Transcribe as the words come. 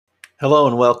Hello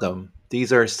and welcome.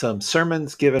 These are some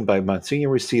sermons given by Monsignor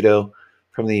Rusido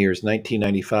from the years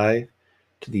 1995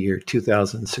 to the year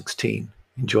 2016.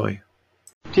 Enjoy.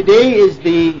 Today is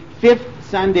the fifth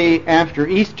Sunday after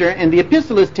Easter, and the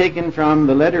epistle is taken from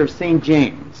the letter of St.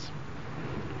 James.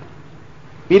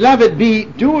 Beloved, be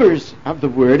doers of the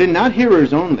word and not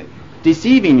hearers only,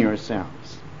 deceiving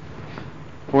yourselves.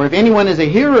 For if anyone is a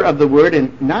hearer of the word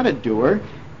and not a doer,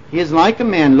 he is like a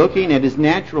man looking at his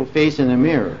natural face in a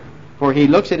mirror. For he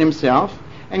looks at himself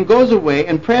and goes away,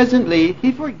 and presently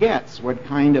he forgets what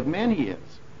kind of man he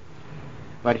is.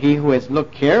 But he who has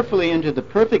looked carefully into the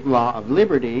perfect law of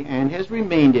liberty and has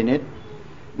remained in it,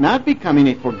 not becoming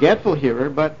a forgetful hearer,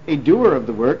 but a doer of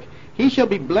the work, he shall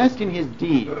be blessed in his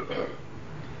deed.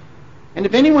 And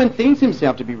if anyone thinks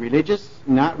himself to be religious,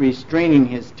 not restraining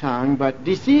his tongue, but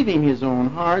deceiving his own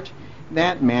heart,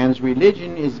 that man's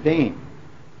religion is vain.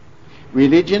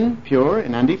 Religion, pure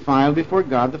and undefiled before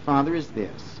God the Father, is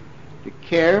this: to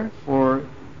care for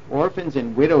orphans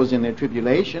and widows in their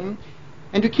tribulation,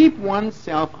 and to keep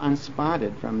oneself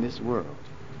unspotted from this world.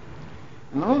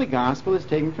 And the Holy Gospel is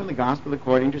taken from the Gospel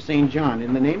according to St. John.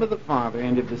 In the name of the Father,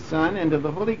 and of the Son, and of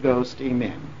the Holy Ghost,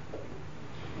 amen.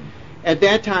 At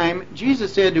that time,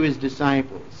 Jesus said to his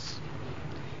disciples,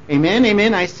 Amen,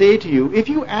 amen, I say to you, if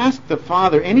you ask the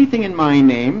Father anything in my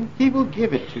name, he will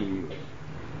give it to you.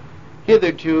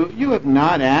 Hitherto you have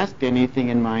not asked anything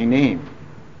in my name.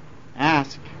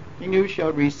 Ask, and you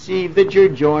shall receive, that your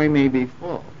joy may be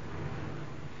full.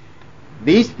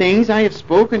 These things I have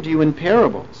spoken to you in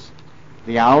parables.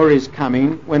 The hour is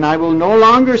coming when I will no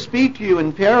longer speak to you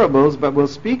in parables, but will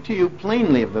speak to you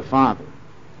plainly of the Father.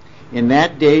 In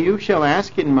that day you shall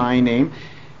ask in my name,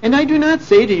 and I do not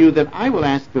say to you that I will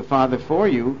ask the Father for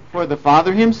you, for the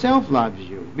Father himself loves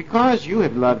you, because you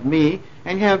have loved me,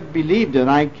 and have believed that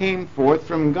I came forth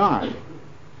from God.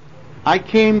 I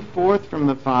came forth from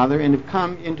the Father, and have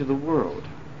come into the world.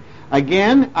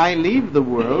 Again, I leave the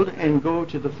world, and go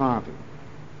to the Father.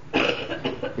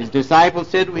 His disciples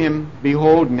said to him,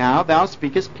 Behold, now thou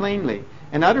speakest plainly,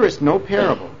 and utterest no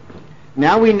parable.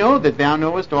 Now we know that thou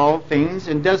knowest all things,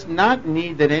 and dost not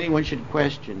need that anyone should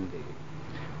question thee.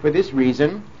 For this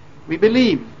reason, we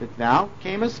believe that thou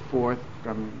camest forth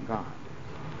from God.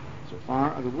 So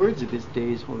far are the words of this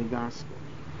day's Holy Gospel.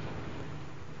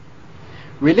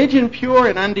 Religion pure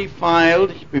and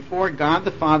undefiled before God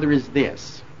the Father is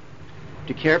this: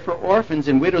 to care for orphans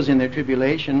and widows in their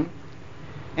tribulation,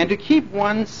 and to keep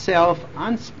oneself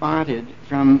unspotted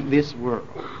from this world.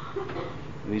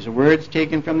 These are words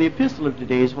taken from the epistle of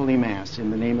today's Holy Mass. In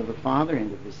the name of the Father,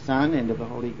 and of the Son, and of the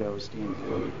Holy Ghost.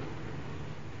 Amen.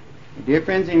 Dear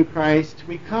friends in Christ,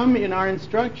 we come in our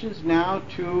instructions now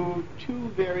to two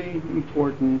very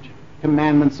important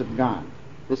commandments of God: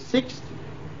 the sixth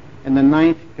and the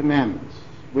ninth commandments,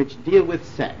 which deal with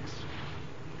sex.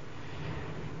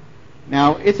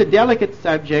 Now, it's a delicate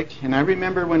subject, and I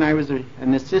remember when I was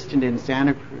an assistant in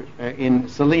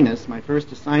Salinas, my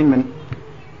first assignment,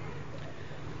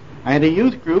 I had a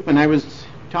youth group, and I was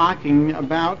talking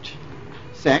about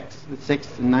sex, the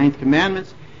sixth and ninth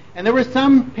commandments, and there were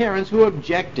some parents who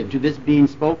objected to this being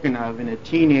spoken of in a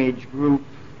teenage group,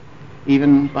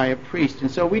 even by a priest. And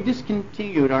so we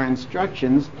discontinued our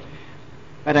instructions,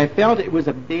 but I felt there was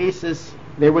a basis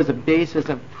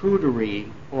of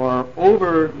prudery or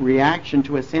overreaction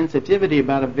to a sensitivity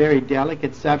about a very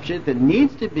delicate subject that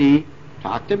needs to be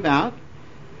talked about,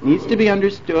 needs to be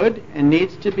understood, and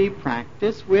needs to be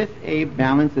practiced with a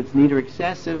balance that's neither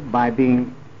excessive by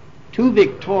being too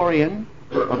Victorian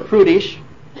or prudish,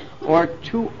 or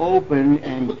too open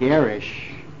and garish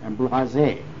and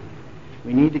blasé.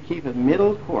 We need to keep a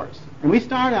middle course. And we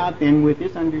start out then with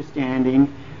this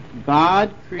understanding: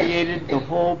 God created the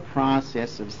whole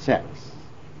process of sex.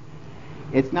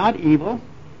 It's not evil,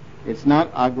 it's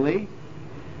not ugly,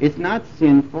 it's not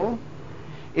sinful.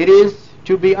 It is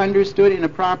to be understood in a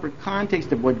proper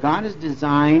context of what God has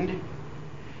designed,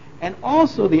 and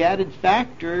also the added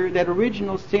factor that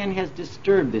original sin has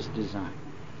disturbed this design.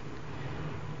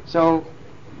 So,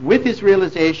 with this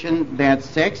realization that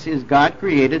sex is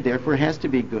God-created, therefore has to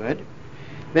be good,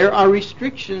 there are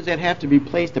restrictions that have to be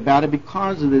placed about it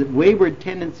because of the wayward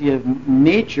tendency of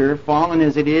nature, fallen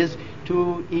as it is,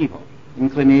 to evil,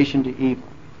 inclination to evil.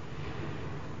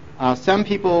 Some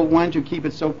people want to keep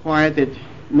it so quiet that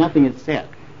nothing is said,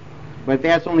 but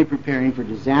that's only preparing for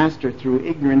disaster through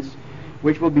ignorance,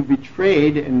 which will be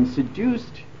betrayed and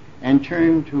seduced and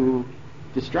turned to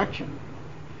destruction.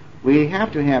 We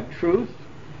have to have truth,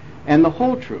 and the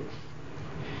whole truth.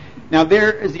 Now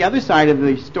there is the other side of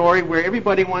the story where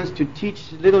everybody wants to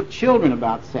teach little children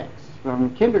about sex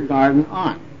from kindergarten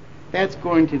on. That's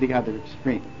going to the other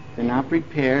extreme. They're not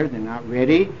prepared. They're not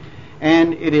ready.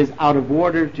 And it is out of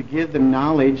order to give them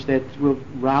knowledge that will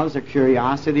rouse their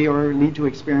curiosity or lead to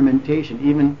experimentation,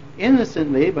 even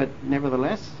innocently, but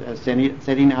nevertheless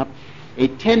setting up a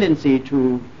tendency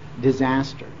to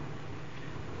disaster.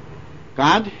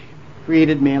 God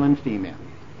created male and female.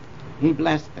 He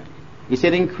blessed them. He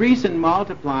said, increase and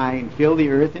multiply and fill the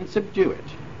earth and subdue it.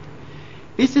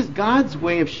 This is God's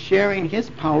way of sharing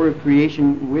his power of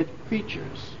creation with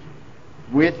creatures,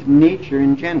 with nature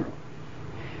in general.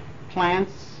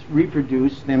 Plants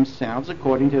reproduce themselves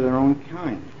according to their own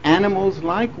kind. Animals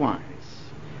likewise.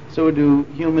 So do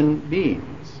human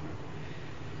beings.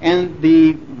 And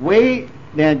the way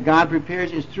that God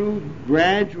prepares is through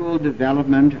gradual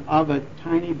development of a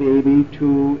tiny baby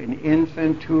to an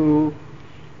infant, to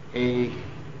a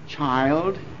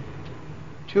child,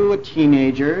 to a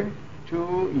teenager,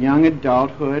 to young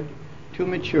adulthood, to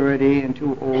maturity, and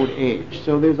to old age.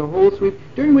 So there's a whole sweep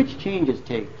during which changes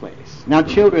take place. Now,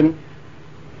 children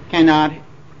cannot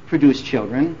produce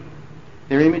children.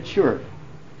 They're immature.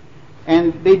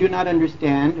 And they do not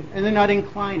understand, and they're not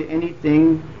inclined to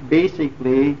anything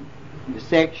basically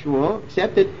sexual,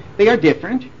 except that they are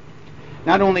different,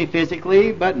 not only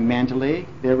physically, but mentally.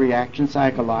 Their reactions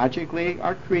psychologically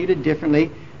are created differently,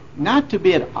 not to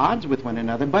be at odds with one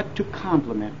another, but to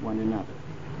complement one another.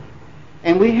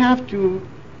 And we have to,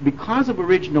 because of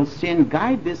original sin,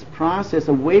 guide this process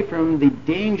away from the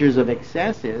dangers of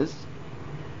excesses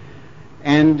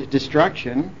and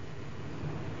destruction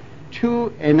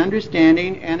to an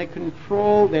understanding and a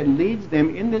control that leads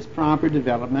them in this proper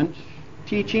development,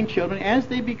 teaching children as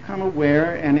they become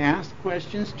aware and ask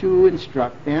questions to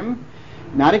instruct them,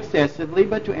 not excessively,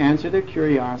 but to answer their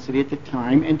curiosity at the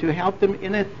time and to help them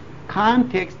in a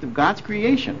context of God's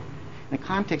creation, in the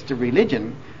context of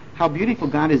religion, how beautiful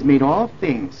God has made all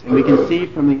things. And we can see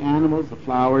from the animals, the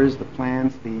flowers, the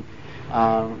plants, the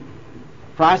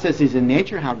processes in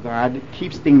nature how God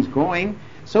keeps things going.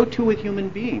 So too with human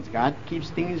beings. God keeps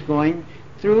things going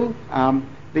through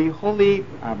the holy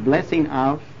blessing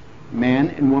of man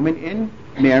and woman in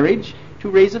marriage to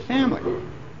raise a family.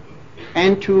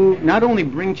 And to not only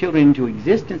bring children into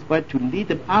existence, but to lead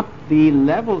them up the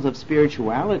levels of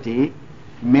spirituality,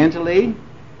 mentally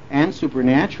and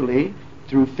supernaturally,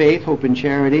 through faith, hope, and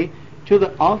charity, to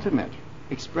the ultimate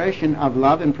expression of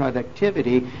love and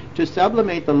productivity, to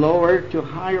sublimate the lower to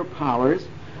higher powers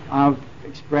of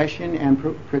expression and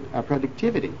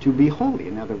productivity, to be holy,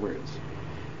 in other words.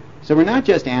 So we're not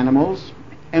just animals,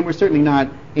 and we're certainly not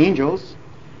angels,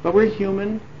 but we're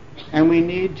human, and we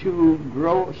need to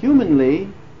grow humanly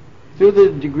through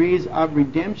the degrees of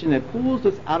redemption that pulls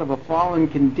us out of a fallen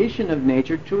condition of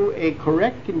nature to a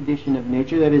correct condition of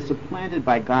nature that is supplanted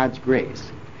by God's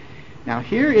grace. Now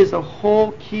here is a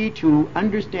whole key to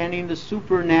understanding the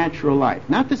supernatural life,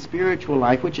 not the spiritual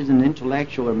life, which is an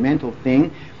intellectual or mental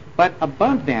thing, but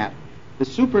above that, the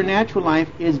supernatural life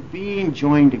is being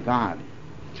joined to God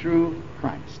through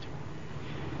Christ.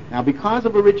 Now, because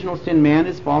of original sin, man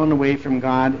has fallen away from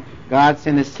God. God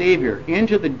sent a Savior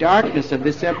into the darkness of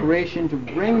this separation to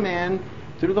bring man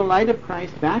through the light of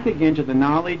Christ back again to the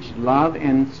knowledge, love,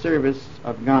 and service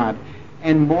of God,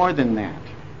 and more than that.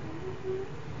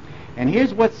 And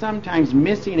here's what's sometimes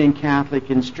missing in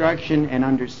Catholic instruction and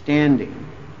understanding.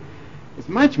 It's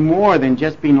much more than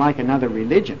just being like another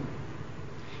religion.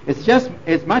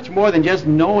 It's much more than just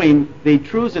knowing the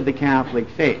truths of the Catholic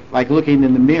faith, like looking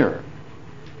in the mirror,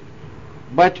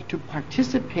 but to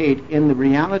participate in the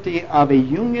reality of a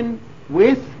union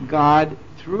with God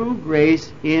through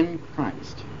grace in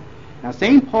Christ. Now,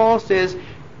 St. Paul says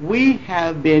we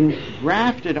have been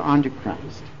grafted onto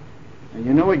Christ. And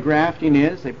you know what grafting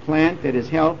is? A plant that is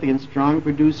healthy and strong,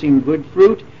 producing good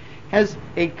fruit, has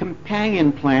a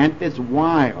companion plant that's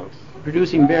wild,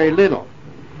 producing very little.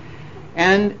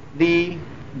 And the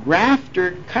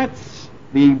grafter cuts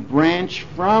the branch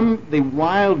from the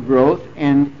wild growth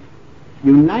and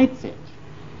unites it,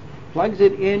 plugs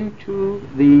it into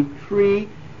the tree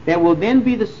that will then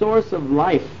be the source of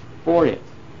life for it,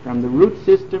 from the root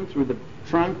system, through the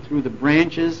trunk, through the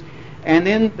branches, and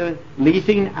then the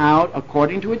leafing out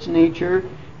according to its nature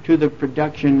to the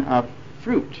production of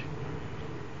fruit.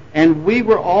 And we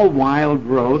were all wild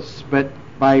growths, but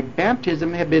by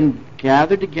baptism have been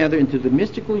gathered together into the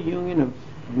mystical union of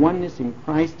oneness in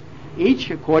Christ, each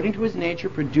according to his nature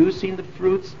producing the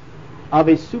fruits of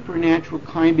a supernatural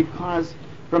kind, because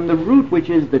from the root, which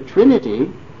is the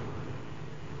Trinity,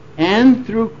 and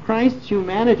through Christ's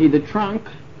humanity, the trunk,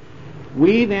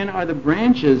 we then are the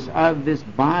branches of this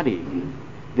body,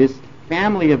 this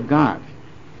family of God,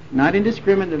 not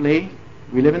indiscriminately,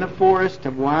 We live in a forest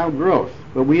of wild growth,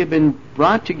 but we have been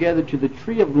brought together to the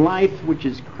tree of life, which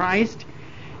is Christ,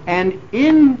 and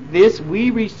in this we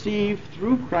receive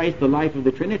through Christ the life of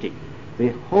the Trinity, the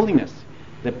holiness,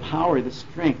 the power, the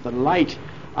strength, the light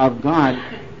of God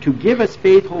to give us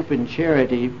faith, hope, and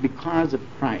charity because of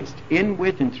Christ, in,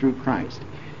 with, and through Christ.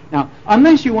 Now,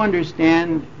 unless you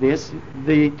understand this,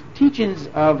 the teachings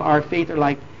of our faith are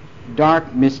like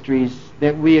dark mysteries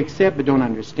that we accept but don't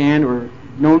understand or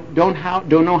don't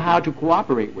know how to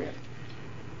cooperate with.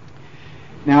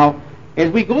 Now,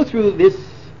 as we go through this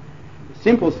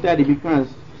simple study, because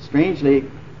strangely,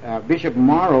 Bishop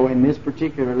Morrow in this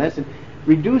particular lesson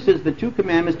reduces the 2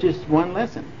 commandments to just one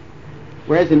lesson,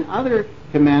 whereas in other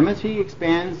commandments he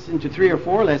expands into 3 or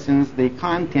 4 lessons the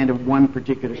content of one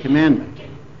particular commandment.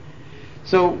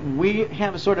 So we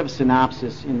have a sort of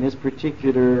synopsis in this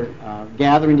particular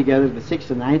gathering together, the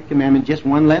 6th and 9th commandment, just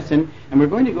one lesson, and we're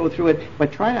going to go through it,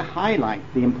 but try to highlight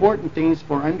the important things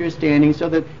for understanding so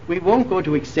that we won't go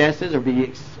to excesses or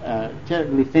be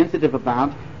terribly sensitive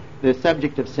about the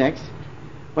subject of sex,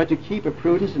 but to keep a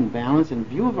prudence and balance in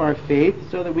view of our faith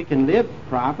so that we can live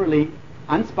properly,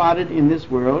 unspotted in this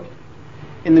world,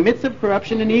 in the midst of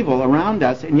corruption and evil around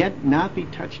us, and yet not be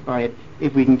touched by it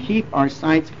if we can keep our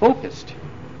sights focused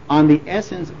on the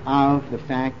essence of the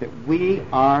fact that we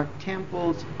are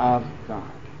temples of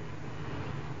God.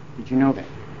 Did you know that?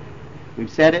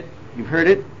 We've said it. You've heard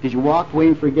it. Did you walk away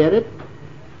and forget it?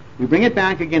 We bring it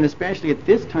back again, especially at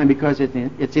this time, because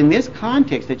it's in this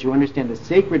context that you understand the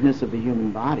sacredness of the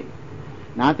human body.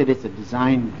 Not that it's a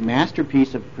designed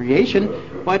masterpiece of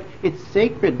creation, but it's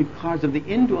sacred because of the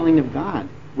indwelling of God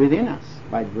within us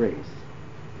by grace.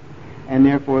 And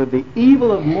therefore the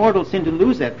evil of mortal sin to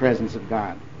lose that presence of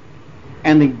God,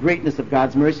 and the greatness of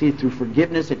God's mercy through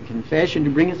forgiveness and confession to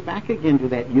bring us back again to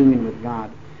that union with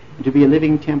God, and to be a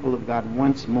living temple of God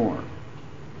once more,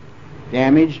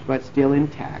 damaged but still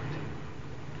intact.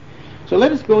 So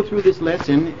let us go through this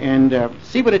lesson and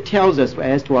see what it tells us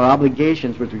as to our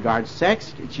obligations with regard to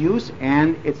sex, its use,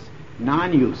 and its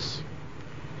non-use,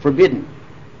 forbidden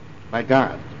by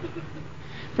God.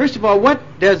 First of all, what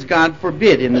does God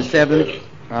forbid in the 7th?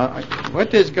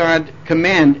 What does God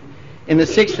command in the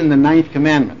 6th and the 9th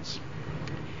commandments?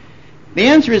 The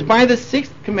answer is, by the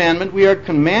 6th commandment we are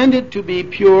commanded to be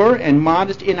pure and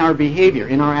modest in our behavior,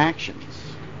 in our actions.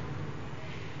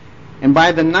 And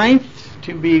by the 9th,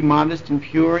 to be modest and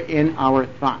pure in our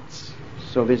thoughts.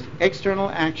 So there's external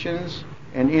actions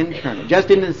and internal. Just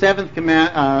in the 7th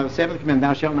command,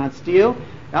 thou shalt not steal,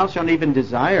 thou shalt not even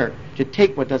desire to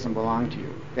take what doesn't belong to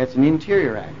you. That's an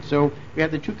interior act. So we have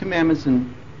the 2 commandments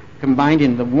combined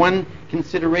in the one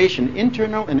consideration,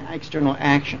 internal and external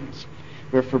actions.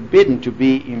 We're forbidden to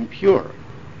be impure,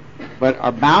 but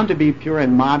are bound to be pure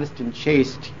and modest and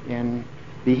chaste in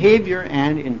behavior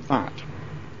and in thought.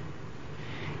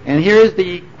 And here is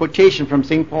the quotation from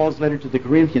St. Paul's letter to the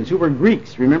Corinthians, who were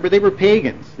Greeks. Remember, they were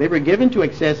pagans. They were given to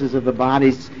excesses of the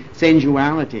body's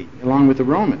sensuality, along with the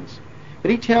Romans. But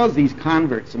he tells these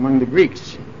converts among the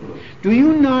Greeks, do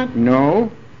you not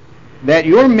know that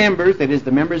your members, that is,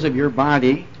 the members of your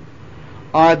body,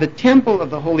 are the temple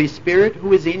of the Holy Spirit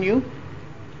who is in you?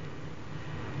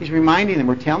 He's reminding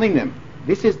them, or telling them,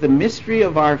 this is the mystery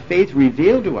of our faith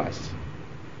revealed to us,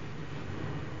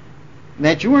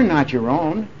 that you are not your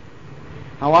own.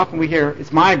 How often we hear,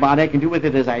 it's my body, I can do with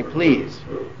it as I please.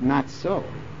 Not so.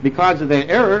 Because of the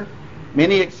error,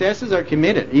 many excesses are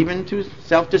committed, even to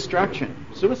self-destruction,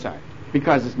 suicide.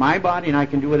 Because it's my body and I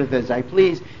can do with it as I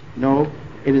please. No,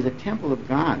 it is a temple of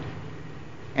God.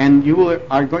 And you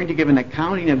are going to give an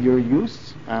accounting of your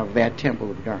use of that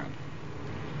temple of God.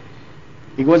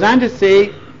 He goes on to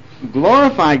say,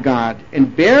 glorify God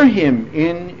and bear Him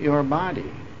in your body.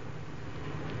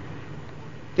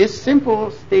 This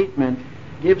simple statement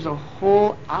gives a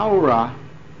whole aura,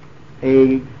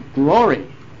 a glory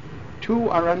to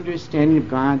our understanding of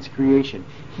God's creation.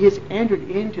 He has entered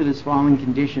into this fallen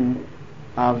condition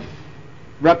of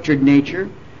ruptured nature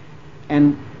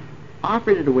and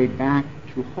offered it a way back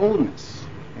to wholeness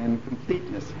and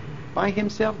completeness by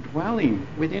Himself dwelling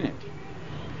within it.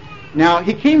 Now,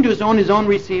 He came to His own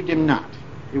received Him not.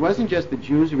 It wasn't just the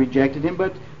Jews who rejected Him,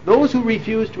 but those who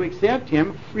refused to accept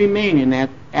Him remain in that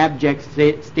abject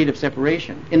state of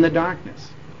separation, in the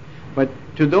darkness. But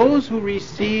to those who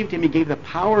received Him, He gave the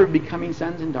power of becoming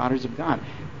sons and daughters of God.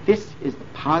 This is the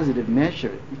positive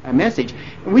message.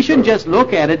 And we shouldn't just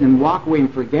look at it and walk away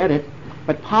and forget it,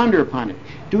 but ponder upon it.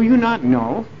 Do you not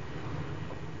know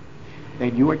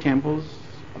that you are temples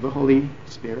of the Holy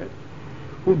Spirit,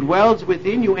 who dwells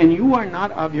within you, and you are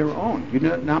not of your own? You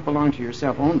do not belong to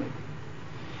yourself only.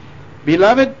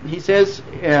 Beloved, he says,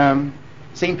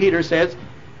 St. Peter says,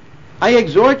 I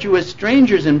exhort you as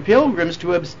strangers and pilgrims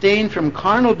to abstain from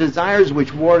carnal desires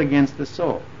which war against the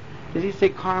soul. Does he say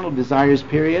carnal desires,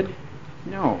 period?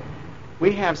 No.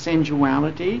 We have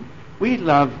sensuality. We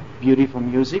love beautiful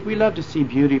music. We love to see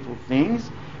beautiful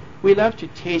things. We love to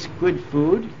taste good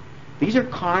food. These are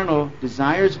carnal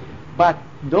desires, but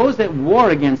those that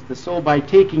war against the soul by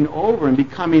taking over and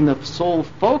becoming the sole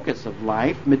focus of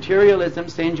life, materialism,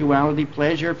 sensuality,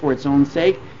 pleasure for its own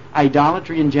sake,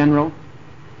 idolatry in general,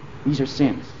 these are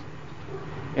sins.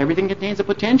 Everything contains a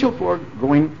potential for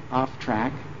going off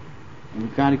track, and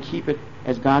we've got to keep it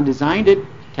as God designed it,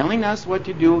 telling us what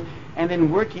to do, and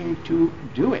then working to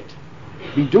do it.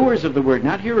 Be doers of the word,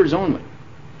 not hearers only.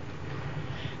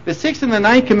 The 6th and the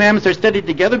 9th commandments are studied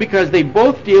together because they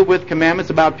both deal with commandments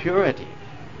about purity.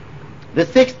 The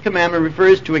 6th commandment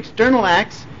refers to external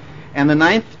acts, and the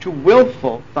 9th to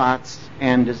willful thoughts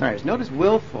and desires. Notice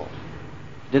willful,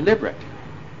 deliberate.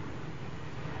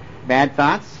 Bad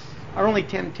thoughts are only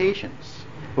temptations,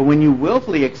 but when you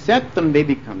willfully accept them, they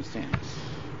become sins.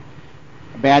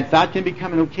 A bad thought can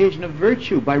become an occasion of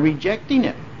virtue by rejecting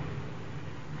it,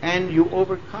 and you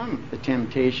overcome the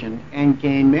temptation and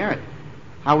gain merit.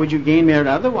 How would you gain merit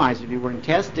otherwise if you weren't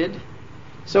tested?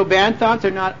 So bad thoughts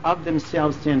are not of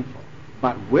themselves sinful,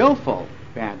 but willful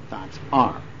bad thoughts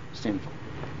are sinful.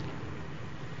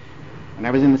 When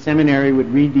I was in the seminary, I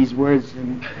would read these words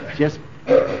and just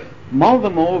mull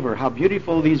them over, how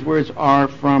beautiful these words are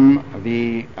from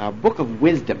the Book of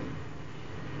Wisdom.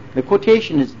 The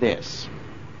quotation is this: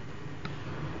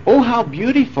 "Oh, how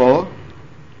beautiful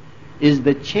is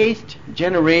the chaste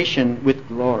generation with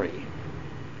glory!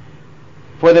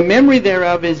 For the memory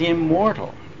thereof is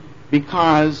immortal,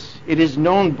 because it is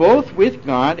known both with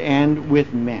God and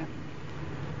with men."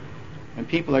 And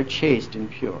people are chaste and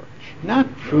pure.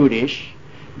 Not prudish,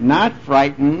 not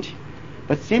frightened,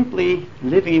 but simply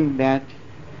living that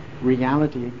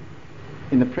reality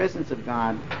in the presence of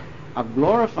God, of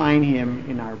glorifying Him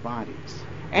in our bodies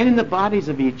and in the bodies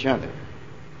of each other.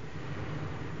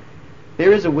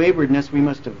 There is a waywardness we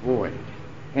must avoid,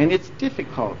 and it's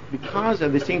difficult because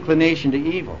of this inclination to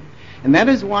evil. And that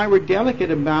is why we're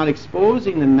delicate about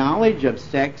exposing the knowledge of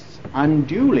sex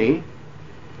unduly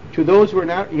to those who are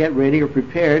not yet ready or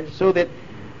prepared, so that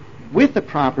with the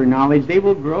proper knowledge they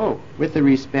will grow with the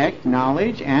respect,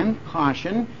 knowledge, and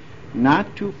caution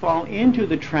not to fall into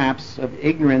the traps of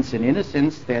ignorance and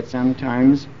innocence that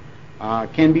sometimes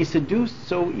can be seduced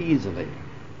so easily.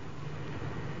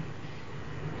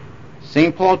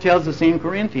 St. Paul tells the same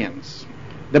Corinthians,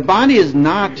 the body is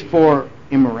not for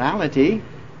immorality.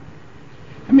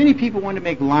 How many people want to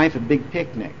make life a big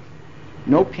picnic?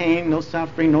 No pain, no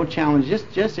suffering, no challenge,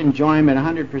 just enjoyment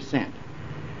 100%.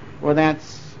 Well,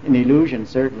 that's an illusion,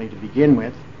 certainly, to begin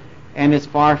with, and it's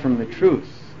far from the truth,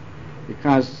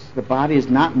 because the body is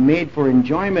not made for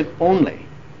enjoyment only,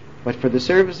 but for the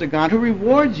service of God, who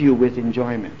rewards you with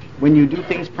enjoyment. When you do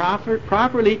things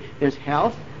properly, there's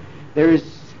health,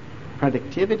 there's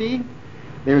productivity,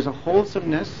 there's a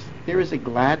wholesomeness, there is a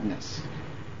gladness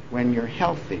when you're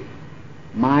healthy,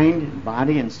 mind,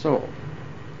 body, and soul.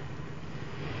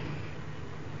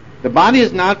 The body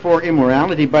is not for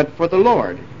immorality, but for the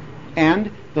Lord,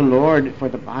 and the Lord for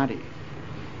the body.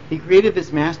 He created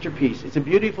this masterpiece. It's a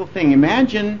beautiful thing.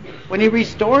 Imagine when He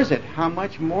restores it, how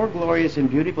much more glorious and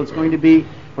beautiful it's going to be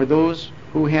for those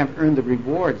who have earned the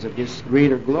rewards of His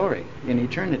greater glory in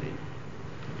eternity.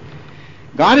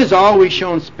 God has always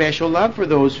shown special love for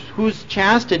those whose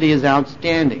chastity is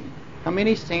outstanding. How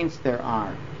many saints there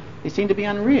are. They seem to be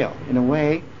unreal in a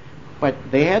way, but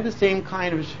they had the same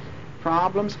kind of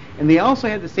problems, and they also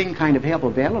had the same kind of help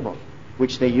available,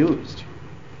 which they used.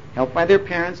 Helped by their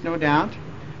parents, no doubt,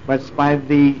 but by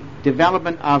the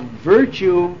development of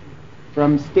virtue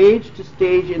from stage to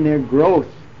stage in their growth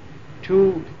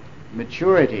to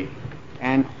maturity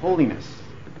and holiness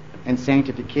and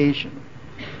sanctification.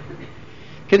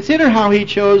 Consider how He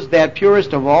chose that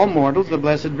purest of all mortals, the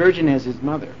Blessed Virgin, as His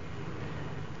mother.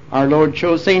 Our Lord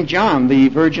chose St. John, the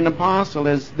virgin apostle,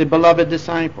 as the beloved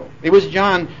disciple. It was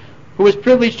John who was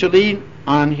privileged to lean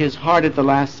on His heart at the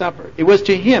Last Supper. It was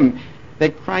to him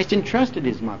that Christ entrusted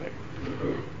His mother.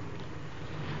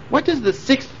 What does the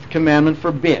 6th commandment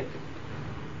forbid?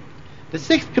 The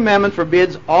 6th commandment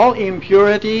forbids all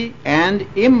impurity and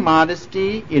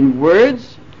immodesty in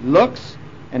words, looks,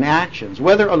 and actions,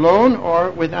 whether alone or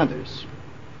with others.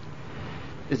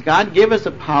 Does God give us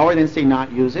a power, then say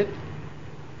not use it?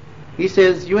 He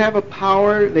says you have a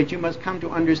power that you must come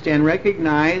to understand,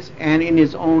 recognize, and in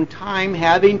His own time,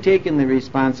 having taken the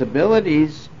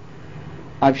responsibilities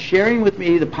of sharing with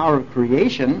me the power of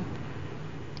creation,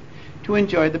 to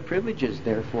enjoy the privileges,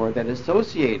 therefore, that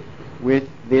associate with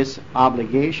this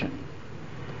obligation.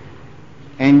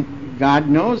 And God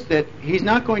knows that He's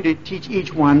not going to teach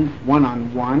each one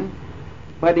one-on-one,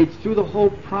 but it's through the whole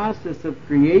process of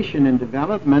creation and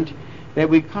development that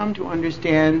we come to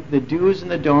understand the do's and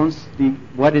the don'ts,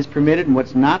 what is permitted and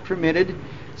what's not permitted,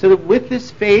 so that with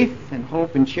this faith and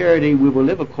hope and charity we will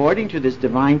live according to this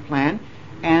divine plan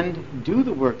and do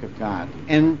the work of God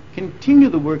and continue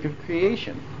the work of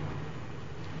creation.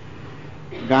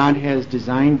 God has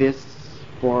designed this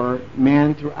for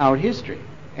man throughout history.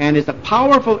 And it's a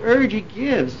powerful urge He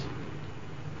gives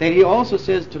that He also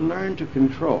says to learn to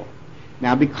control.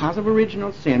 Now, because of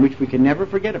original sin, which we can never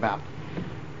forget about,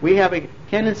 we have a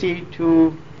tendency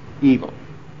to evil,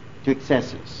 to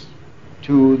excesses,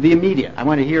 to the immediate. I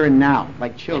want it here and now,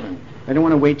 like children. They don't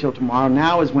want to wait till tomorrow.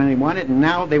 Now is when they want it, and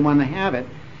now they want to have it.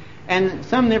 And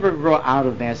some never grow out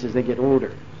of this as they get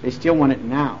older. They still want it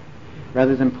now,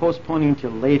 rather than postponing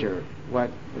till later what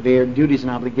their duties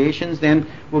and obligations. Then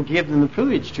will give them the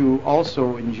privilege to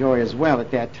also enjoy as well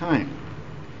at that time.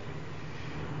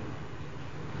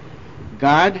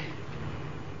 God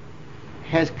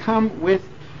has come with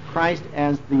Christ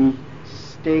as the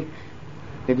stake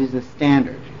that is the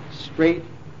standard, straight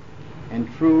and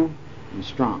true and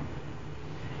strong.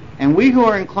 And we who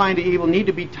are inclined to evil need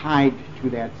to be tied to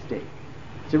that stake.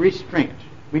 It's a restraint.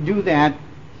 We do that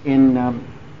in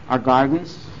our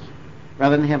gardens.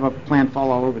 Rather than have a plant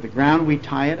fall all over the ground, we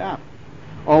tie it up.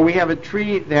 Or we have a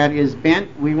tree that is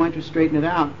bent, we want to straighten it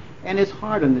out, and it's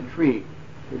hard on the tree.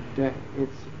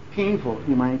 It's painful,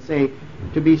 you might say,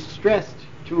 to be stressed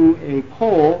to a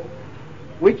pole,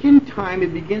 which in time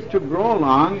it begins to grow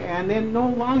along and then no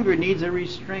longer needs a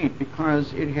restraint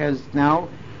because it has now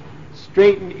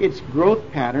straightened its growth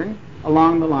pattern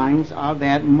along the lines of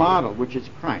that model, which is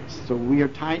Christ. So we are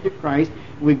tied to Christ.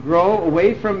 We grow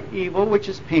away from evil, which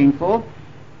is painful,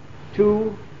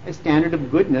 to a standard of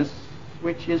goodness,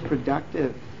 which is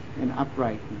productive and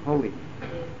upright and holy,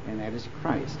 and that is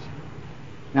Christ.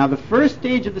 Now, the first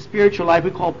stage of the spiritual life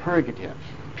we call purgative,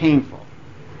 painful,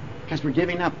 because we're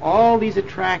giving up all these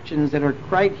attractions that are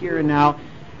right here and now,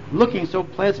 looking so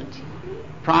pleasant,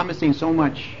 promising so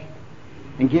much,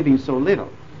 and giving so little.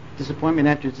 Disappointment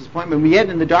after disappointment. Yet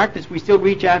in the darkness we still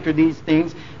reach after these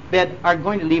things that are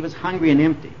going to leave us hungry and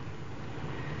empty.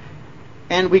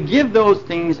 And we give those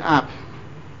things up,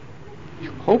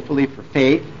 hopefully for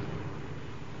faith,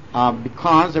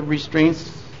 because of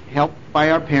restraints helped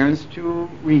by our parents to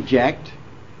reject.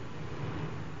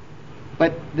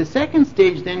 But the second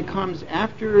stage then comes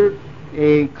after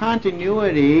a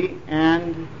continuity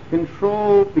and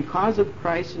control because of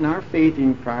Christ and our faith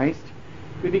in Christ.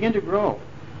 We begin to grow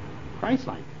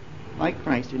Christ-like, like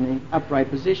Christ in an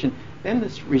upright position. Then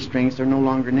the restraints are no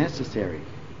longer necessary.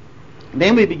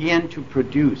 Then we begin to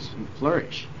produce and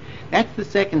flourish. That's the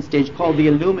second stage, called the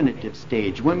illuminative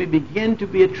stage, when we begin to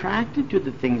be attracted to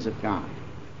the things of God.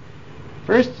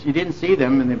 First, you didn't see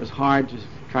them, and it was hard to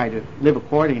try to live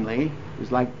accordingly. It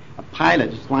was like a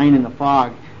pilot just flying in the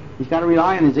fog. He's got to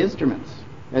rely on his instruments.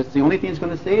 That's the only thing that's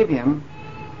going to save him,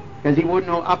 because he wouldn't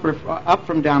know up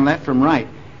from down, left from right.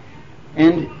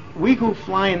 And we who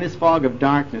fly in this fog of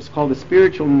darkness, called the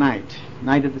spiritual night,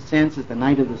 night of the senses, the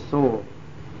night of the soul,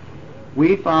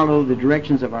 we follow the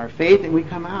directions of our faith and we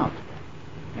come out,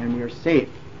 and we are safe.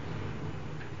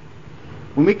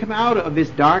 When we come out of this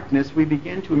darkness, we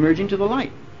begin to emerge into the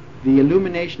light, the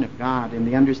illumination of God and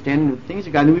the understanding of the things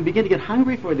of God, and we begin to get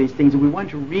hungry for these things, and we want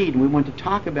to read and we want to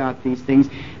talk about these things.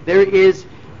 There is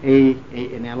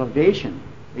an elevation,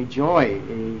 a joy,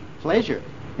 a pleasure,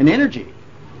 an energy.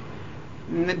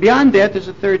 And beyond that, there's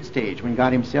a third stage when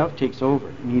God Himself takes over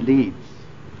and He leads.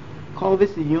 Call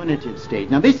this the unitive stage.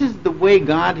 Now, this is the way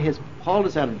God has called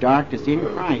us out of darkness in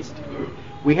Christ.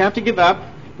 We have to give up.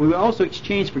 We also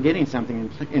exchange for getting something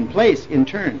in place in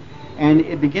turn. And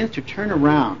it begins to turn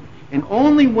around. And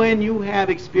only when you have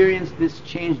experienced this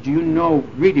change do you know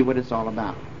really what it's all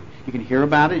about. You can hear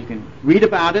about it, you can read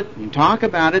about it, you can talk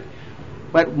about it,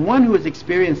 but one who has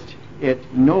experienced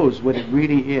it knows what it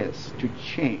really is to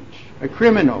change. A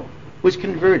criminal was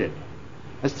converted.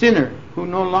 A sinner who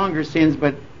no longer sins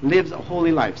but lives a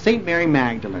holy life. St. Mary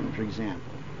Magdalene, for example.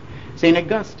 St.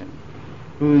 Augustine,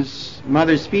 whose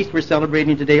mother's feast we're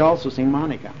celebrating today, also St.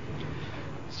 Monica.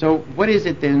 So what is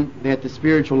it then that the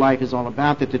spiritual life is all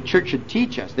about, that the Church should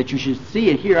teach us, that you should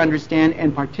see and hear, understand,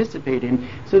 and participate in,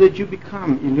 so that you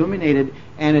become illuminated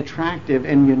and attractive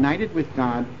and united with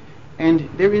God, and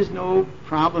there is no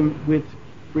problem with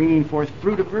bringing forth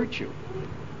fruit of virtue.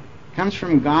 It comes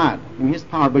from God and His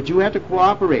power, but you have to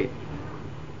cooperate.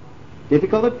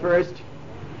 Difficult at first,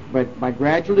 but by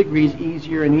gradual degrees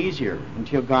easier and easier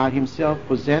until God himself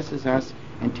possesses us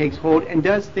and takes hold and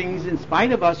does things in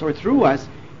spite of us or through us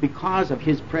because of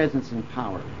his presence and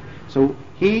power. So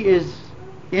he is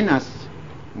in us,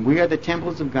 and we are the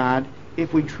temples of God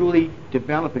if we truly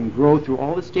develop and grow through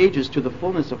all the stages to the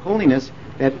fullness of holiness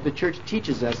that the church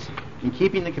teaches us in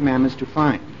keeping the commandments to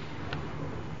find.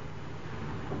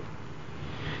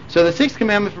 So the sixth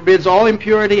commandment forbids all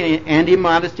impurity and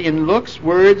immodesty in looks,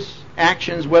 words,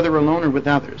 actions, whether alone or with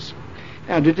others.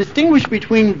 Now, to distinguish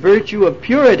between virtue of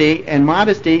purity and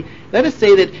modesty, let us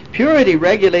say that purity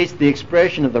regulates the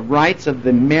expression of the rights of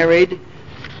the married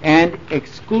and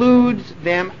excludes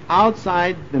them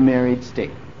outside the married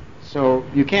state. So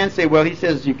you can't say, well, he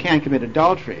says you can't commit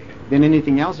adultery, then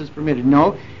anything else is permitted.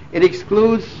 No, it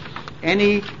excludes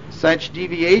any such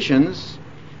deviations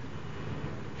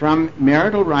from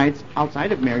marital rights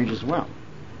outside of marriage as well.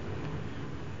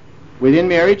 Within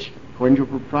marriage, according to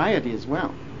propriety as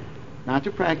well. Not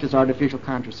to practice artificial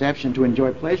contraception to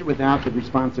enjoy pleasure without the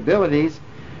responsibilities,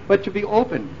 but to be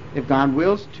open, if God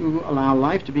wills, to allow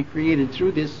life to be created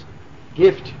through this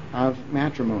gift of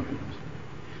matrimony.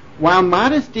 While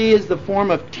modesty is the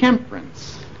form of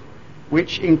temperance,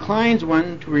 which inclines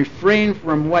one to refrain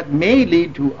from what may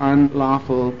lead to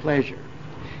unlawful pleasure.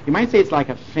 You might say it's like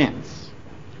a fence.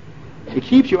 It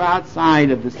keeps you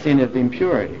outside of the sin of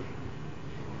impurity.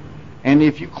 And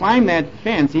if you climb that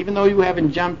fence, even though you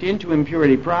haven't jumped into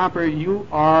impurity proper, you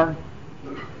are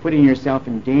putting yourself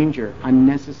in danger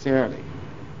unnecessarily.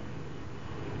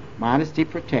 Modesty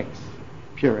protects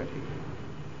purity.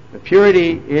 The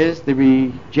purity is the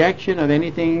rejection of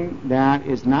anything that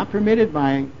is not permitted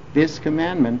by this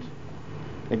commandment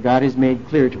that God has made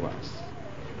clear to us.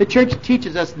 The church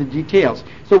teaches us the details.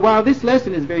 So while this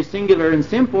lesson is very singular and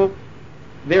simple,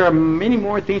 there are many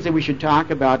more things that we should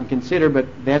talk about and consider, but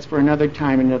that's for another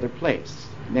time and another place.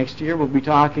 Next year we'll be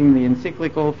talking the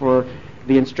encyclical for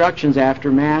the instructions after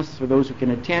Mass for those who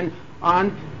can attend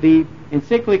on the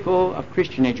encyclical of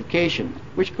Christian education,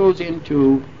 which goes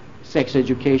into sex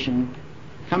education,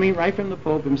 coming right from the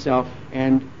Pope himself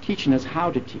and teaching us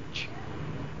how to teach.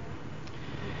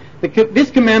 This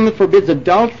commandment forbids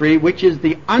adultery, which is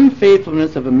the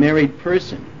unfaithfulness of a married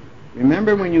person.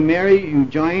 Remember, when you marry, you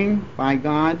join by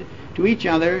God to each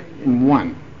other in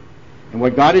one. And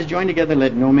what God has joined together,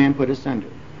 let no man put asunder.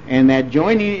 And that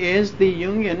joining is the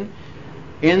union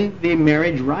in the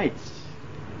marriage rights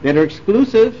that are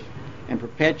exclusive and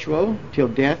perpetual till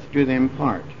death do them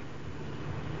part.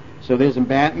 So there's a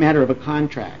matter of a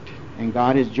contract. And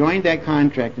God has joined that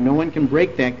contract. No one can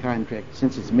break that contract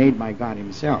since it's made by God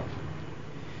himself.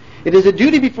 It is a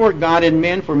duty before God and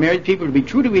men for married people to be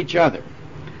true to each other.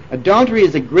 Adultery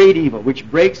is a great evil which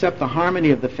breaks up the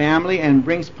harmony of the family and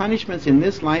brings punishments in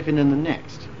this life and in the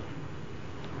next.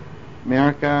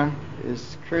 America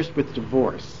is cursed with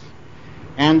divorce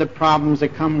and the problems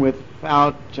that come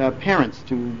without parents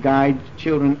to guide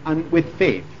children with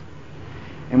faith.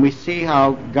 And we see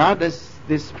how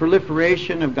this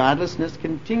proliferation of godlessness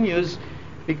continues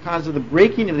because of the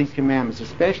breaking of these commandments,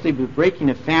 especially the breaking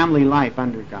of family life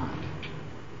under God.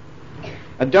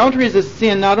 Adultery is a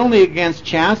sin not only against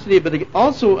chastity, but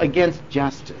also against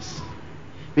justice,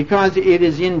 because it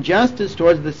is injustice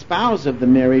towards the spouse of the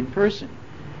married person.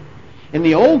 In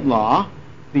the old law,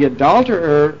 the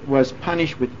adulterer was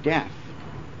punished with death.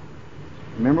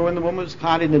 Remember when the woman was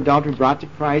caught in adultery, brought to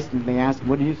Christ, and they asked,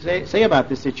 what do you say about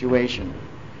this situation?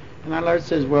 And our Lord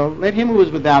says, well, let him who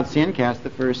was without sin cast the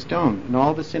first stone. And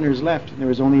all the sinners left. And there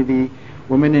was only the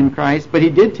woman in Christ. But he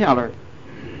did tell her,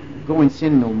 go and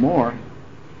sin no more.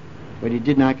 But he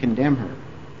did not condemn her.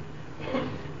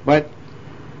 But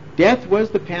death was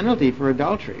the penalty for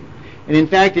adultery. And in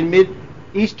fact, in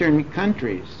Mid-Eastern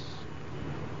countries,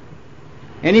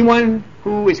 anyone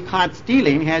who is caught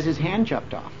stealing has his hand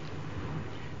chopped off.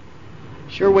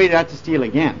 Sure way not to steal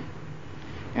again.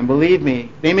 And believe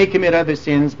me, they may commit other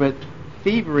sins, but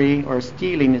thievery or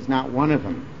stealing is not one of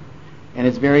them. And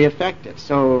it's very effective.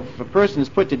 So if a person is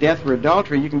put to death for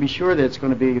adultery, you can be sure that it's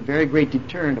going to be a very great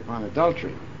deterrent upon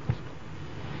adultery.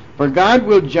 For God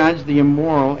will judge the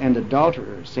immoral and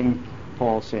adulterers, St.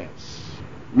 Paul says.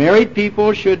 Married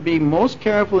people should be most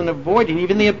careful in avoiding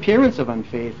even the appearance of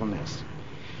unfaithfulness.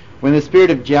 When the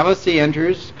spirit of jealousy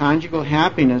enters, conjugal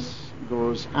happiness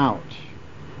goes out.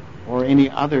 Or any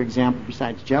other example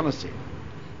besides jealousy.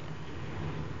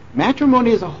 Matrimony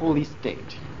is a holy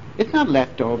state. It's not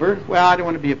left over. Well, I don't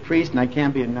want to be a priest and I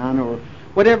can't be a nun or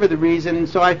whatever the reason,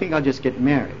 so I think I'll just get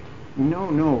married.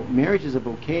 No. Marriage is a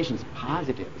vocation. It's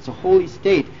positive. It's a holy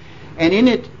state. And in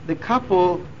it, the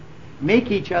couple make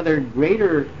each other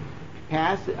greater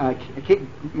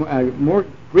more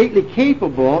greatly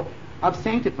capable of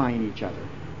sanctifying each other.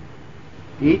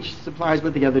 Each supplies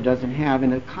what the other doesn't have.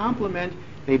 In a complement,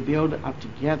 they build up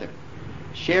together,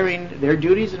 sharing their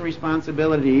duties and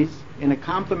responsibilities in a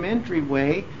complementary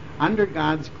way under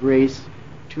God's grace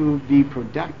to be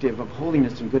productive of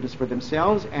holiness and goodness for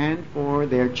themselves and for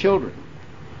their children.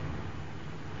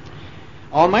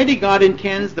 Almighty God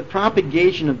intends the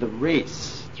propagation of the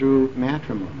race through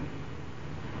matrimony.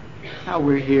 How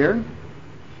we're here,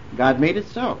 God made it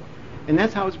so. And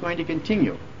that's how it's going to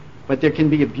continue. But there can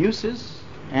be abuses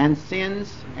and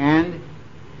sins and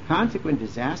consequent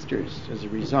disasters as a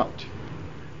result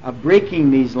of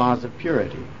breaking these laws of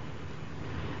purity.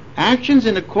 Actions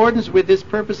in accordance with this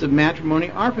purpose of matrimony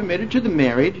are permitted to the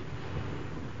married,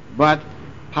 but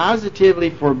positively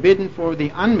forbidden for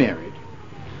the unmarried.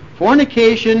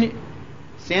 Fornication,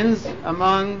 sins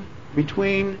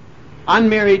between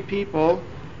unmarried people,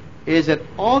 is at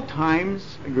all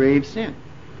times a grave sin,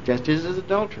 just as is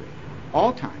adultery,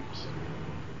 all times.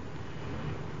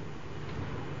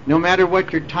 No matter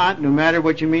what you're taught, no matter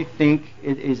what you may think,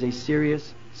 it is a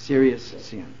serious, serious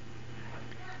sin.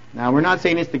 Now, we're not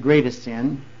saying it's the greatest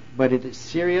sin, but it is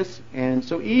serious and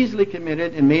so easily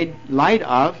committed and made light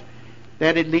of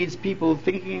that it leads people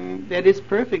thinking that it's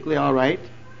perfectly all right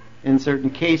in certain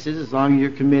cases, as long as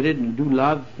you're committed and do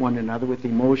love one another with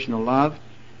emotional love,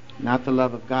 not the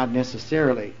love of God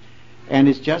necessarily, and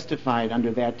is justified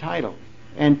under that title.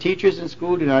 And teachers in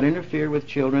school do not interfere with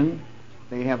children.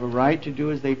 They have a right to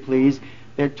do as they please.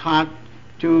 They're taught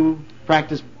to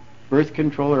practice birth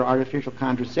control or artificial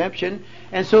contraception,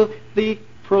 and so the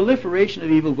proliferation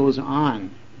of evil goes on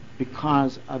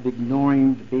because of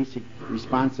ignoring the basic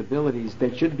responsibilities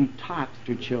that should be taught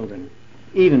to children,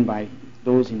 even by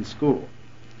those in school.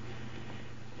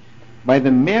 By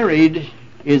the married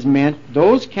is meant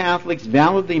those Catholics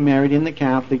validly married in the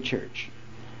Catholic Church.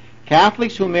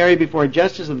 Catholics who marry before a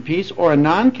justice of the peace or a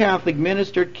non-Catholic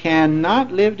minister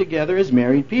cannot live together as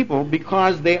married people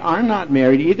because they are not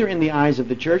married either in the eyes of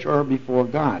the Church or before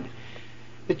God.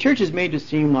 The Church is made to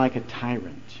seem like a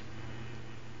tyrant.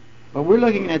 But we're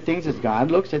looking at things as God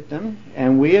looks at them,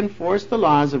 and we enforce the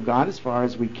laws of God as far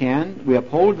as we can. We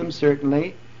uphold them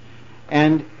certainly.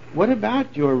 And what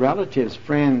about your relatives,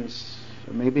 friends,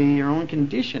 or maybe your own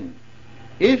condition?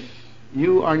 If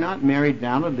you are not married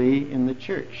validly in the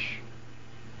Church,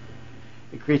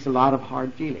 it creates a lot of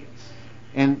hard feelings.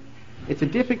 And it's a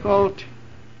difficult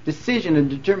decision and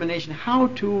determination how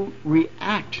to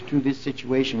react to this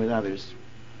situation with others.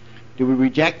 Do we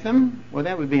reject them? Well,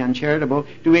 that would be uncharitable.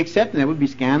 Do we accept them? That would be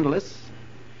scandalous.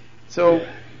 So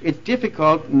it's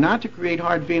difficult not to create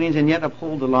hard feelings and yet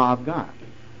uphold the law of God.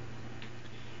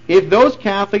 If those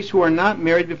Catholics who are not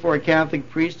married before a Catholic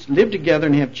priest live together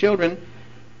and have children,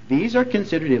 these are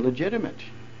considered illegitimate.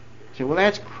 You say, well,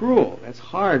 that's cruel. That's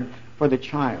hard for the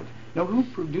child. Now, who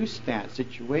produced that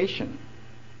situation?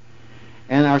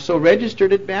 And are so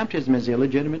registered at baptism as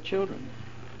illegitimate children.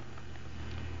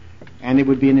 And it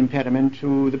would be an impediment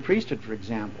to the priesthood, for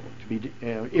example, to be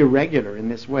irregular in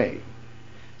this way.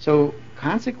 So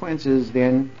consequences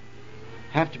then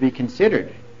have to be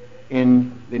considered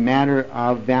in the matter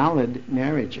of valid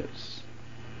marriages.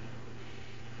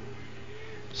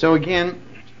 So again,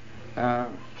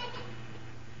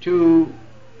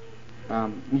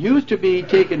 used to be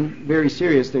taken very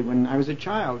seriously. When I was a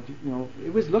child,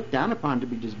 it was looked down upon to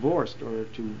be divorced or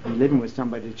to be living with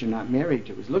somebody that you're not married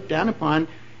to. It was looked down upon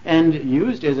and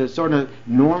used as a sort of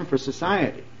norm for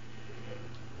society.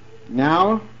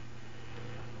 Now,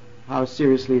 how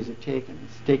seriously is it taken?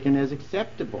 It's taken as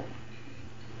acceptable.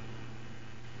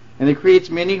 And it creates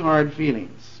many hard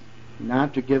feelings,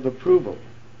 not to give approval,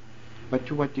 but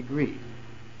to what degree.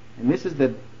 And this is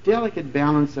the delicate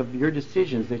balance of your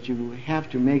decisions that you have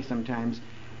to make sometimes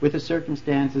with the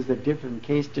circumstances that differ from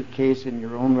case to case in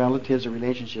your own relatives or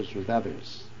relationships with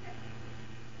others.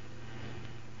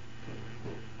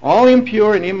 All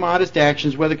impure and immodest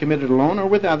actions, whether committed alone or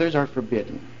with others, are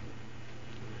forbidden.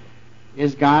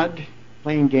 Is God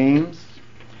playing games?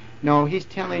 No, He's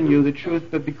telling you the truth,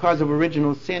 but because of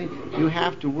original sin, you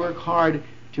have to work hard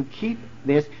to keep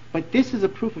this. But this is a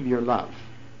proof of your love.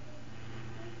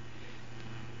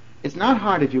 It's not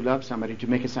hard if you love somebody to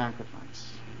make a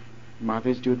sacrifice.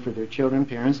 Mothers do it for their children,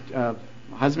 parents,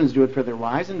 husbands do it for their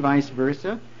wives, and vice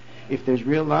versa. If there's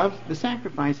real love, the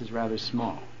sacrifice is rather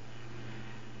small.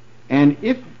 And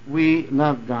if we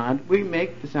love God, we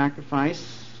make the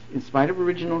sacrifice in spite of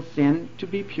original sin to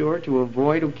be pure, to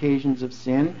avoid occasions of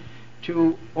sin,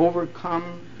 to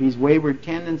overcome these wayward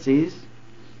tendencies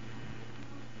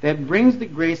that brings the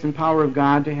grace and power of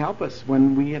God to help us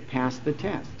when we have passed the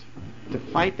test. to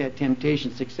fight that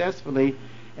temptation successfully,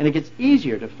 and it gets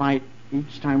easier to fight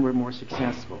each time we're more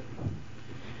successful.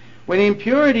 When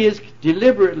impurity is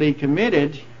deliberately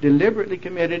committed,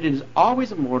 it is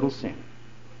always a mortal sin.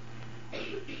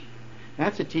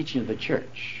 That's a teaching of the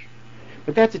church.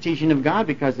 But that's a teaching of God,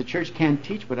 because the church can't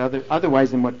teach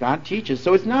otherwise than what God teaches.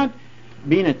 So it's not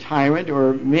being a tyrant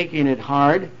or making it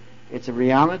hard. It's a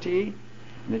reality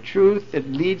and the truth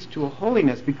that leads to a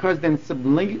holiness, because then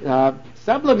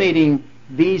sublimating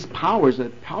these powers, a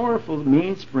powerful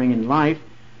mainspring in life,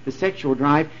 the sexual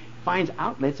drive, finds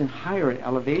outlets in higher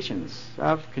elevations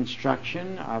of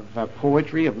construction, of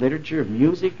poetry, of literature, of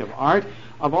music, of art,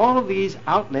 of all of these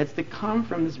outlets that come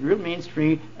from this real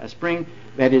mainstream spring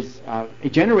that is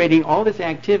generating all this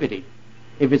activity.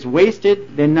 If it's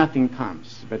wasted, then nothing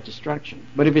comes but destruction.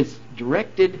 But if it's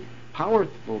directed,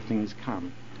 powerful things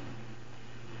come.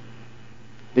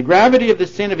 The gravity of the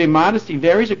sin of immodesty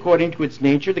varies according to its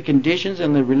nature, the conditions,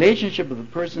 and the relationship of the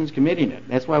persons committing it.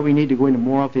 That's why we need to go into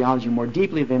moral theology more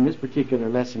deeply than this particular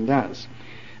lesson does.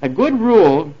 A good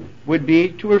rule would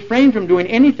be to refrain from doing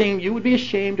anything you would be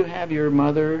ashamed to have your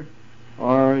mother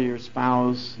or your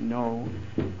spouse know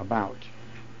about.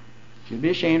 If you'd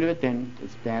be ashamed of it, then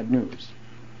it's bad news.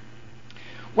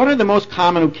 What are the most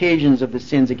common occasions of the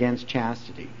sins against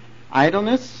chastity?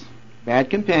 Idleness, bad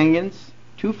companions,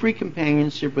 too free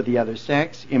companionship with the other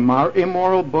sex,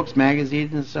 immoral books,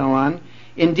 magazines, and so on,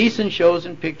 indecent shows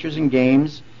and pictures and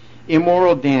games,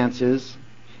 immoral dances,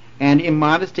 and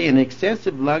immodesty and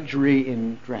excessive luxury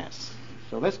in dress.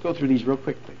 So let's go through these real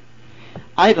quickly.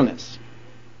 Idleness.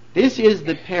 This is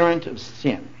the parent of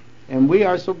sin. And we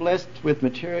are so blessed with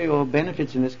material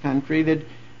benefits in this country that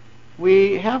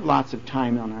we have lots of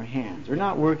time on our hands. We're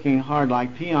not working hard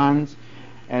like peons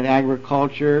at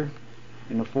agriculture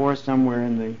in the forest somewhere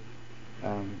in the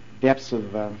depths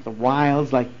of the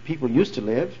wilds like people used to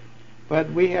live.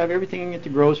 But we have everything at the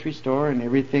grocery store and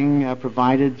everything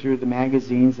provided through the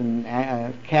magazines and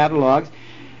catalogs.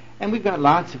 And we've got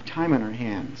lots of time on our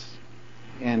hands.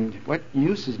 And what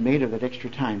use is made of that extra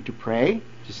time? To pray,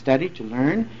 to study, to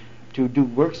learn, to do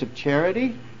works of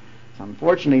charity?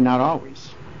 Unfortunately, not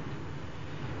always.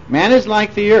 Man is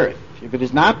like the earth. If it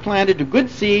is not planted to good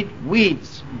seed,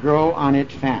 weeds grow on it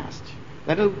fast.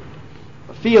 Let a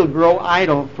field grow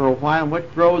idle for a while.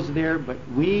 What grows there but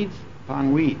weeds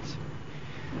upon weeds?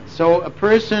 So a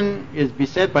person is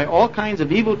beset by all kinds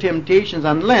of evil temptations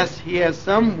unless he has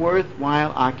some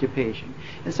worthwhile occupation.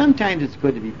 And sometimes it's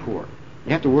good to be poor.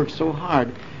 You have to work so hard,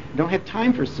 you don't have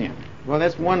time for sin. Well,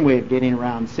 that's one way of getting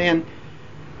around sin.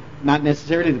 Not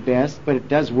necessarily the best, but it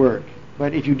does work.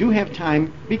 But if you do have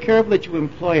time, be careful that you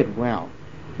employ it well,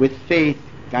 with faith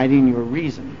guiding your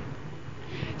reason.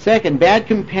 Second, bad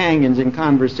companions in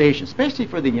conversation, especially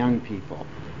for the young people.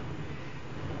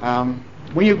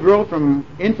 When you grow from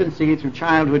infancy through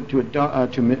childhood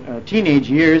to teenage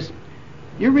years,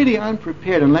 you're really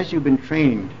unprepared unless you've been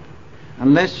trained,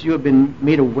 unless you have been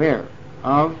made aware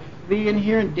of the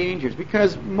inherent dangers,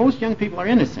 because most young people are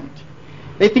innocent.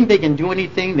 They think they can do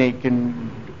anything, they can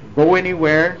go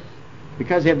anywhere,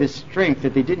 because they have this strength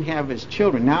that they didn't have as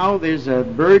children. Now there's a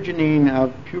burgeoning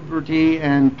of puberty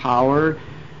and power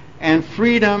and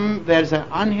freedom that's an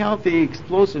unhealthy,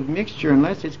 explosive mixture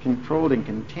unless it's controlled and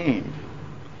contained.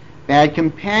 Bad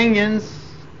companions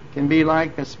can be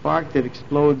like a spark that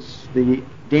explodes the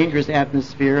dangerous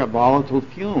atmosphere of volatile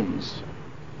fumes.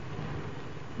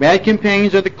 Bad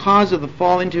companions are the cause of the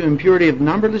fall into impurity of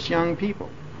numberless young people.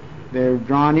 They're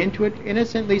drawn into it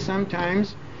innocently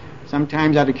sometimes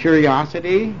out of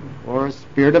curiosity or a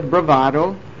spirit of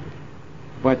bravado,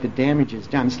 but the damage is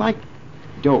done. It's like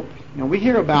dope. We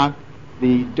hear about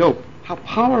the dope, how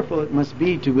powerful it must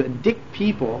be to addict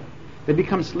people that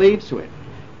become slaves to it.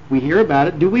 We hear about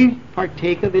it. Do we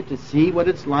partake of it to see what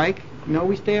it's like? No,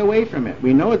 we stay away from it.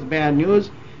 We know it's bad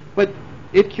news, but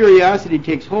if curiosity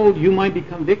takes hold, you might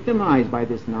become victimized by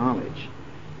this knowledge.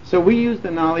 So we use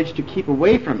the knowledge to keep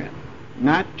away from it,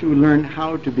 not to learn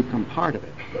how to become part of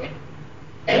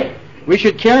it. We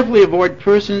should carefully avoid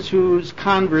persons whose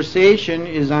conversation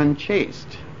is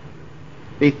unchaste.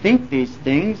 They think these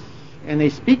things, and they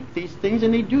speak these things,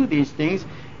 and they do these things,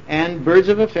 and birds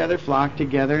of a feather flock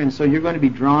together, and so you're going to be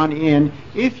drawn in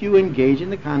if you engage in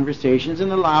the conversations,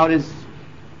 and the loud is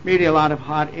really a lot of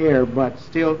hot air, but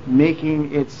still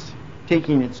taking its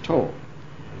toll.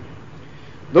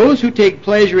 Those who take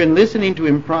pleasure in listening to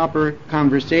improper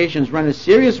conversations run a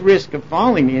serious risk of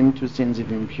falling into sins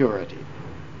of impurity.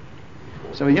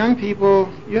 So young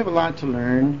people, you have a lot to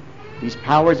learn. These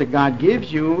powers that God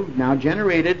gives you, now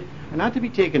generated, and not to be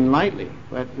taken lightly,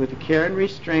 but with the care and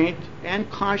restraint and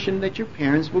caution that your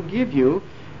parents will give you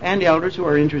and elders who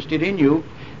are interested in you,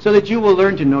 so that you will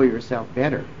learn to know yourself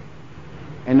better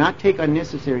and not take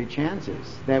unnecessary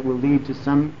chances that will lead to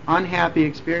some unhappy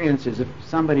experiences if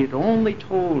somebody had only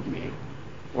told me,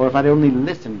 or if I'd only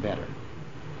listened better.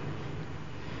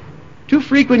 Too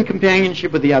frequent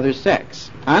companionship with the other sex.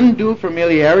 Undue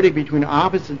familiarity between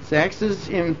opposite sexes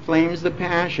inflames the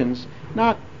passions.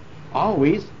 Not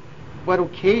always, but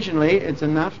occasionally it's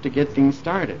enough to get things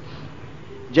started.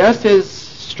 Just as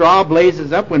straw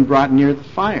blazes up when brought near the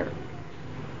fire.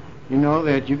 You know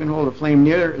that you can hold a flame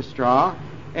near a straw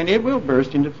and it will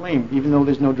burst into flame, even though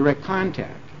there's no direct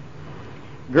contact.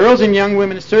 Girls and young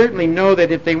women certainly know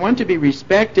that if they want to be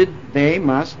respected, they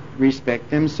must respect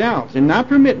themselves and not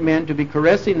permit men to be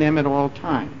caressing them at all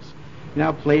times. You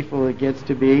know how playful it gets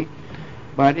to be.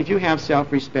 But if you have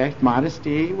self-respect,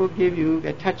 modesty will give you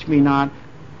a touch-me-not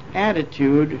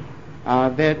attitude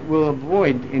that will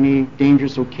avoid any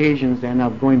dangerous occasions and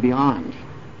of going beyond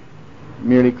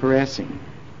merely caressing.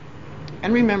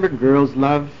 And remember, girls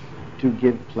love to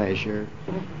give pleasure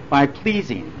by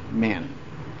pleasing men.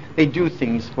 They do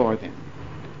things for them.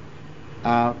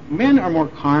 Men are more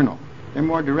carnal. They're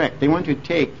more direct. They want to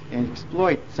take and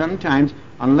exploit sometimes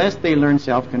unless they learn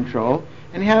self-control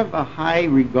and have a high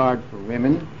regard for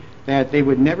women that they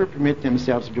would never permit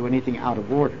themselves to do anything out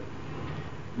of order.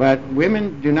 But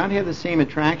women do not have the same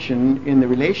attraction in the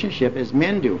relationship as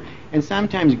men do. And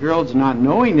sometimes girls, not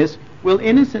knowing this, will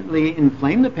innocently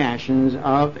inflame the passions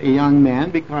of a young man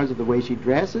because of the way she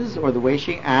dresses or the way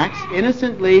she acts,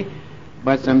 innocently,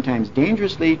 but sometimes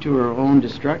dangerously, to her own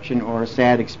destruction or a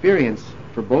sad experience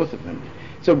for both of them.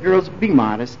 So girls, be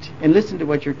modest and listen to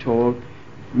what you're told.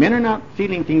 Men are not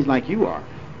feeling things like you are.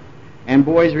 And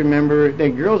boys, remember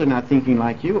that girls are not thinking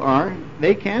like you are.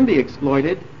 They can be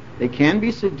exploited. They can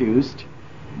be seduced.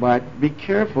 But be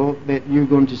careful that you're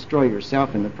going to destroy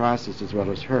yourself in the process as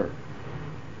well as her.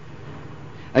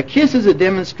 A kiss is a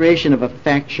demonstration of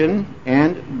affection,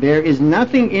 and there is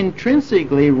nothing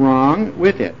intrinsically wrong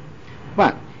with it.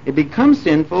 But it becomes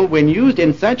sinful when used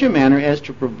in such a manner as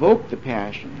to provoke the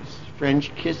passions.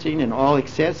 French kissing and all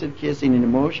excessive kissing and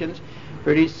emotions,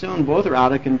 pretty soon both are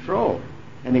out of control,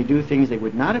 and they do things they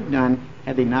would not have done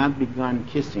had they not begun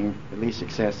kissing, at least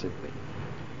excessively.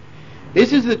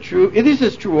 This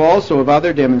is true also of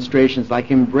other demonstrations like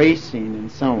embracing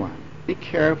and so on. Be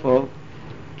careful.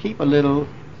 Keep a little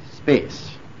space.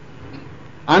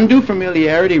 Undue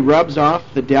familiarity rubs off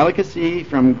the delicacy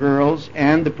from girls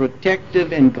and the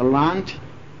protective and gallant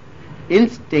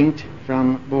instinct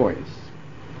from boys.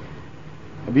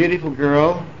 A beautiful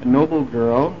girl, a noble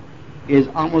girl, is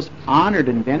almost honored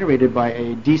and venerated by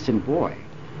a decent boy.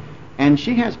 And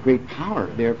she has great power,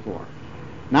 therefore,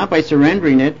 not by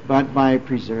surrendering it, but by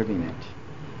preserving it.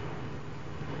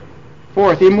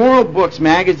 Fourth, immoral books,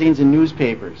 magazines, and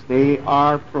newspapers. They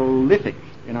are prolific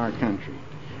in our country.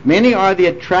 Many are the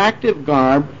attractive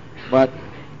garb, but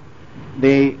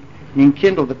they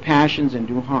enkindle the passions and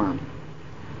do harm.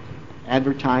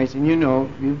 Advertising, you know,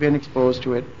 you've been exposed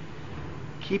to it.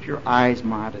 Keep your eyes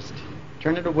modest.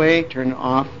 Turn it away, turn it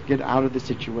off, get out of the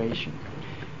situation.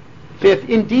 Fifth,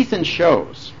 indecent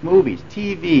shows, movies,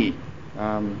 TV,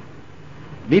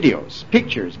 videos,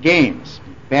 pictures, games.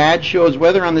 Bad shows,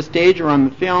 whether on the stage or on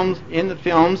the films, in the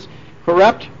films,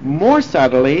 corrupt more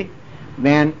subtly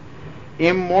than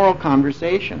immoral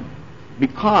conversation,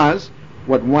 because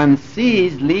what one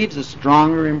sees leaves a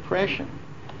stronger impression.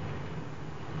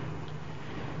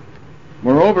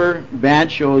 Moreover,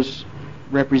 bad shows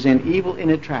represent evil in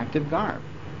attractive garb.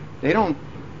 They don't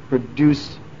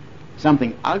produce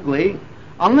something ugly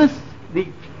unless the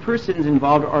persons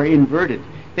involved are inverted.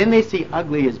 Then they see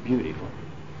ugly as beautiful.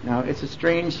 Now, it's a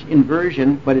strange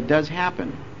inversion, but it does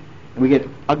happen. And we get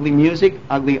ugly music,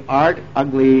 ugly art,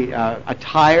 ugly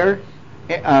attire,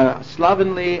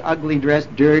 slovenly, ugly dress,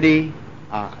 dirty,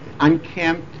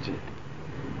 unkempt,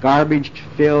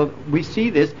 garbage-filled. We see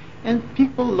this, and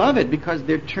people love it because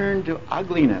they're turned to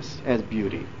ugliness as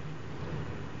beauty.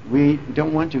 We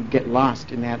don't want to get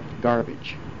lost in that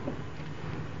garbage.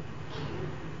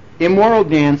 Immoral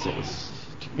dances.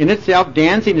 In itself,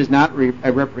 dancing is not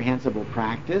a reprehensible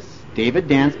practice. David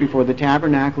danced before the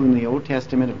tabernacle in the Old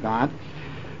Testament of God.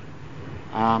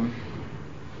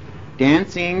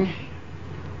 Dancing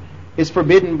is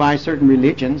forbidden by certain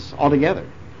religions altogether.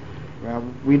 Well,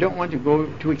 we don't want to go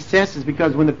to excesses,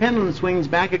 because when the pendulum swings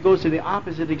back, it goes to the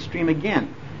opposite extreme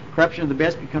again. Corruption of the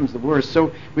best becomes the worst.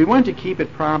 So we want to keep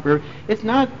it proper. It's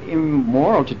not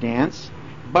immoral to dance,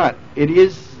 but it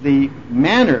is the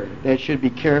manner that should be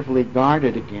carefully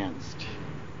guarded against.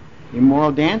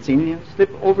 immoral dancing, you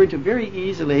slip over into very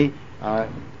easily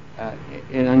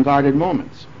in unguarded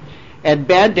moments. At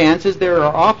bad dances, there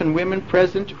are often women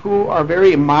present who are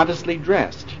very immodestly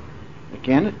dressed.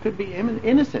 Again, it could be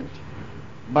innocent,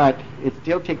 but it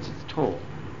still takes its toll.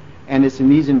 And it's in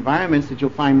these environments that you'll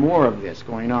find more of this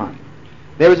going on.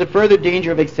 There is a further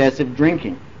danger of excessive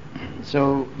drinking.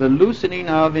 So the loosening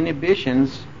of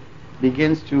inhibitions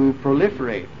begins to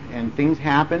proliferate, and things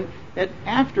happen that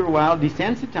after a while,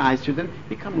 desensitized to them,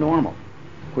 become normal.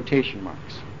 Quotation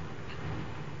marks.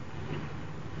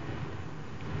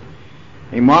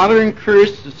 A modern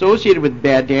curse associated with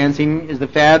bad dancing is the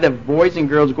fad of boys and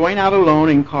girls going out alone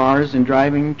in cars and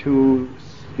driving to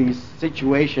these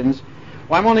situations.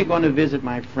 Well, I'm only going to visit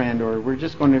my friend, or we're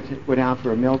just going to go down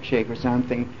for a milkshake or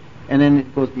something, and then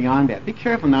it goes beyond that. Be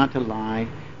careful not to lie,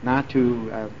 not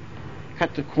to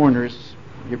cut the corners.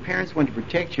 Your parents want to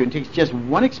protect you, and it takes just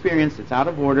one experience that's out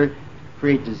of order to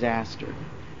create disaster.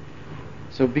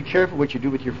 So be careful what you do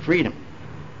with your freedom.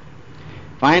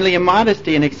 Finally,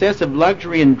 immodesty and excessive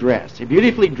luxury in dress. A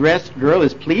beautifully dressed girl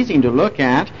is pleasing to look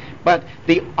at, but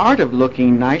the art of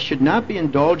looking nice should not be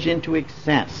indulged in to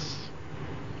excess.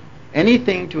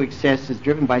 Anything to excess is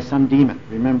driven by some demon.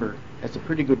 Remember, that's a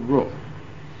pretty good rule.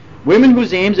 Women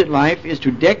whose aims at life is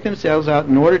to deck themselves out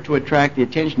in order to attract the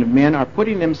attention of men are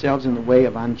putting themselves in the way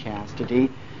of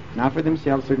unchastity, not for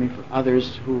themselves, certainly for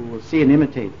others who will see and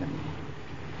imitate them.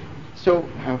 So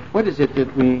what is it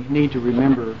that we need to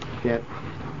remember that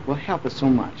will help us so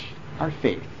much? Our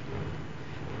faith.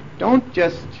 Don't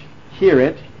just hear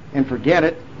it and forget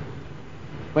it,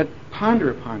 but ponder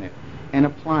upon it and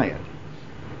apply it,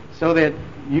 so that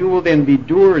you will then be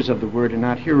doers of the word and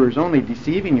not hearers only,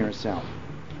 deceiving yourself.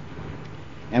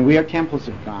 And we are temples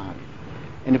of God.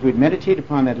 And if we'd meditate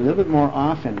upon that a little bit more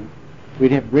often,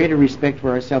 we'd have greater respect for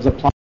ourselves. Apply